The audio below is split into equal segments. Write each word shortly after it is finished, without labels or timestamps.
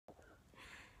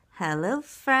Hello,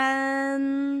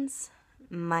 friends.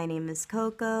 My name is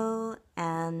Coco,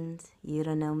 and you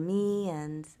don't know me,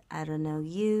 and I don't know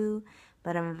you,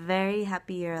 but I'm very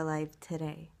happy you're alive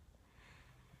today.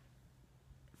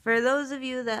 For those of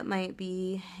you that might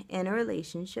be in a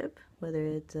relationship, whether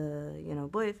it's a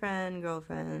boyfriend,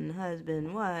 girlfriend,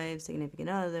 husband, wife, significant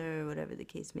other, whatever the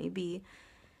case may be,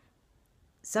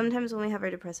 sometimes when we have our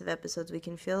depressive episodes, we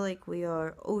can feel like we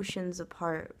are oceans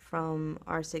apart from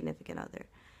our significant other.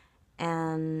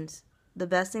 And the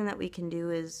best thing that we can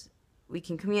do is we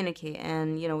can communicate.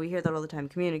 And, we hear that all the time.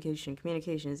 Communication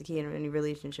is the key in any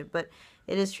relationship. But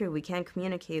it is true. We can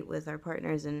communicate with our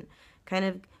partners and kind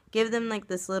of give them like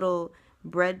this little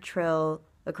bread trail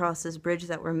across this bridge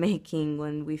that we're making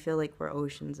when we feel like we're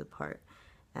oceans apart.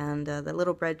 And that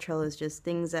little bread trail is just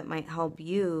things that might help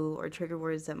you, or trigger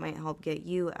words that might help get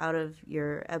you out of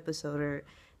your episode or,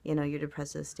 your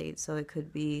depressive state. So it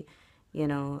could be,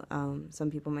 some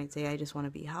people might say, I just want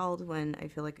to be held when I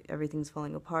feel like everything's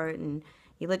falling apart. And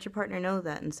you let your partner know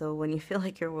that. And so when you feel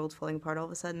like your world's falling apart, all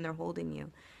of a sudden they're holding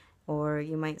you. Or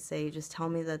you might say, just tell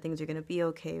me that things are going to be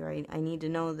okay. Or I need to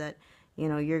know that,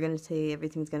 you're going to say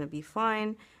everything's going to be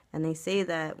fine. And they say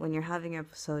that when you're having your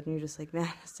episode and you're just like,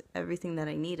 man, that's everything that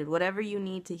I needed. Whatever you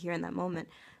need to hear in that moment,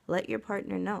 let your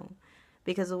partner know.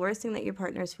 Because the worst thing that your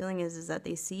partner is feeling is that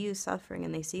they see you suffering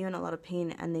and they see you in a lot of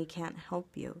pain and they can't help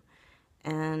you.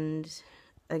 And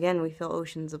again, we feel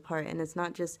oceans apart. And it's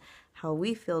not just how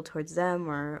we feel towards them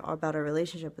or about our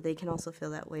relationship, but they can also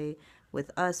feel that way with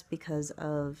us because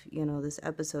of, this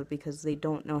episode, because they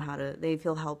don't know they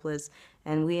feel helpless.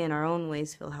 And we in our own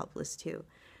ways feel helpless too.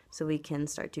 So we can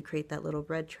start to create that little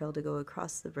bread trail to go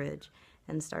across the bridge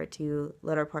and start to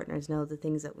let our partners know the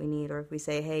things that we need. Or if we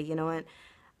say, hey, you know what,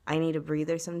 I need a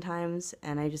breather sometimes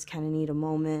and I just kind of need a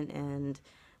moment and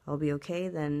I'll be okay,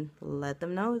 then let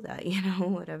them know that,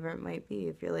 whatever it might be.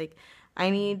 If you're like,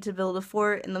 I need to build a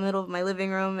fort in the middle of my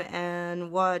living room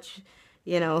and watch,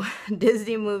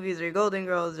 Disney movies or Golden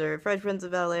Girls or Fresh Prince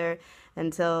of Bel-Air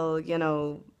until,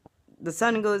 the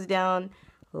sun goes down,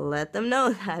 let them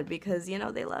know that because,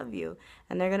 they love you.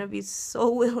 And they're going to be so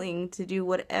willing to do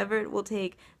whatever it will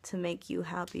take to make you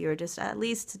happy or just at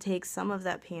least to take some of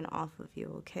that pain off of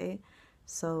you, okay?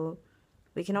 So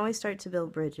we can always start to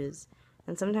build bridges.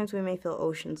 And sometimes we may feel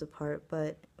oceans apart,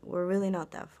 but we're really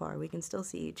not that far. We can still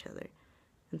see each other.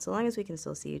 And so long as we can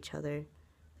still see each other,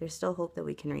 there's still hope that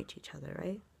we can reach each other,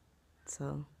 right?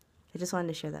 So I just wanted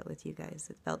to share that with you guys.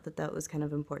 I felt that was kind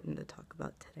of important to talk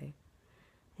about today.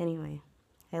 Anyway,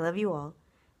 I love you all.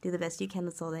 Do the best you can.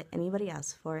 That's all that anybody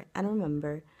asks for. And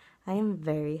remember, I am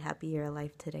very happy you're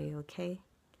alive today, okay?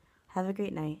 Have a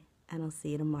great night, and I'll see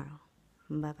you tomorrow.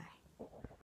 Bye-bye.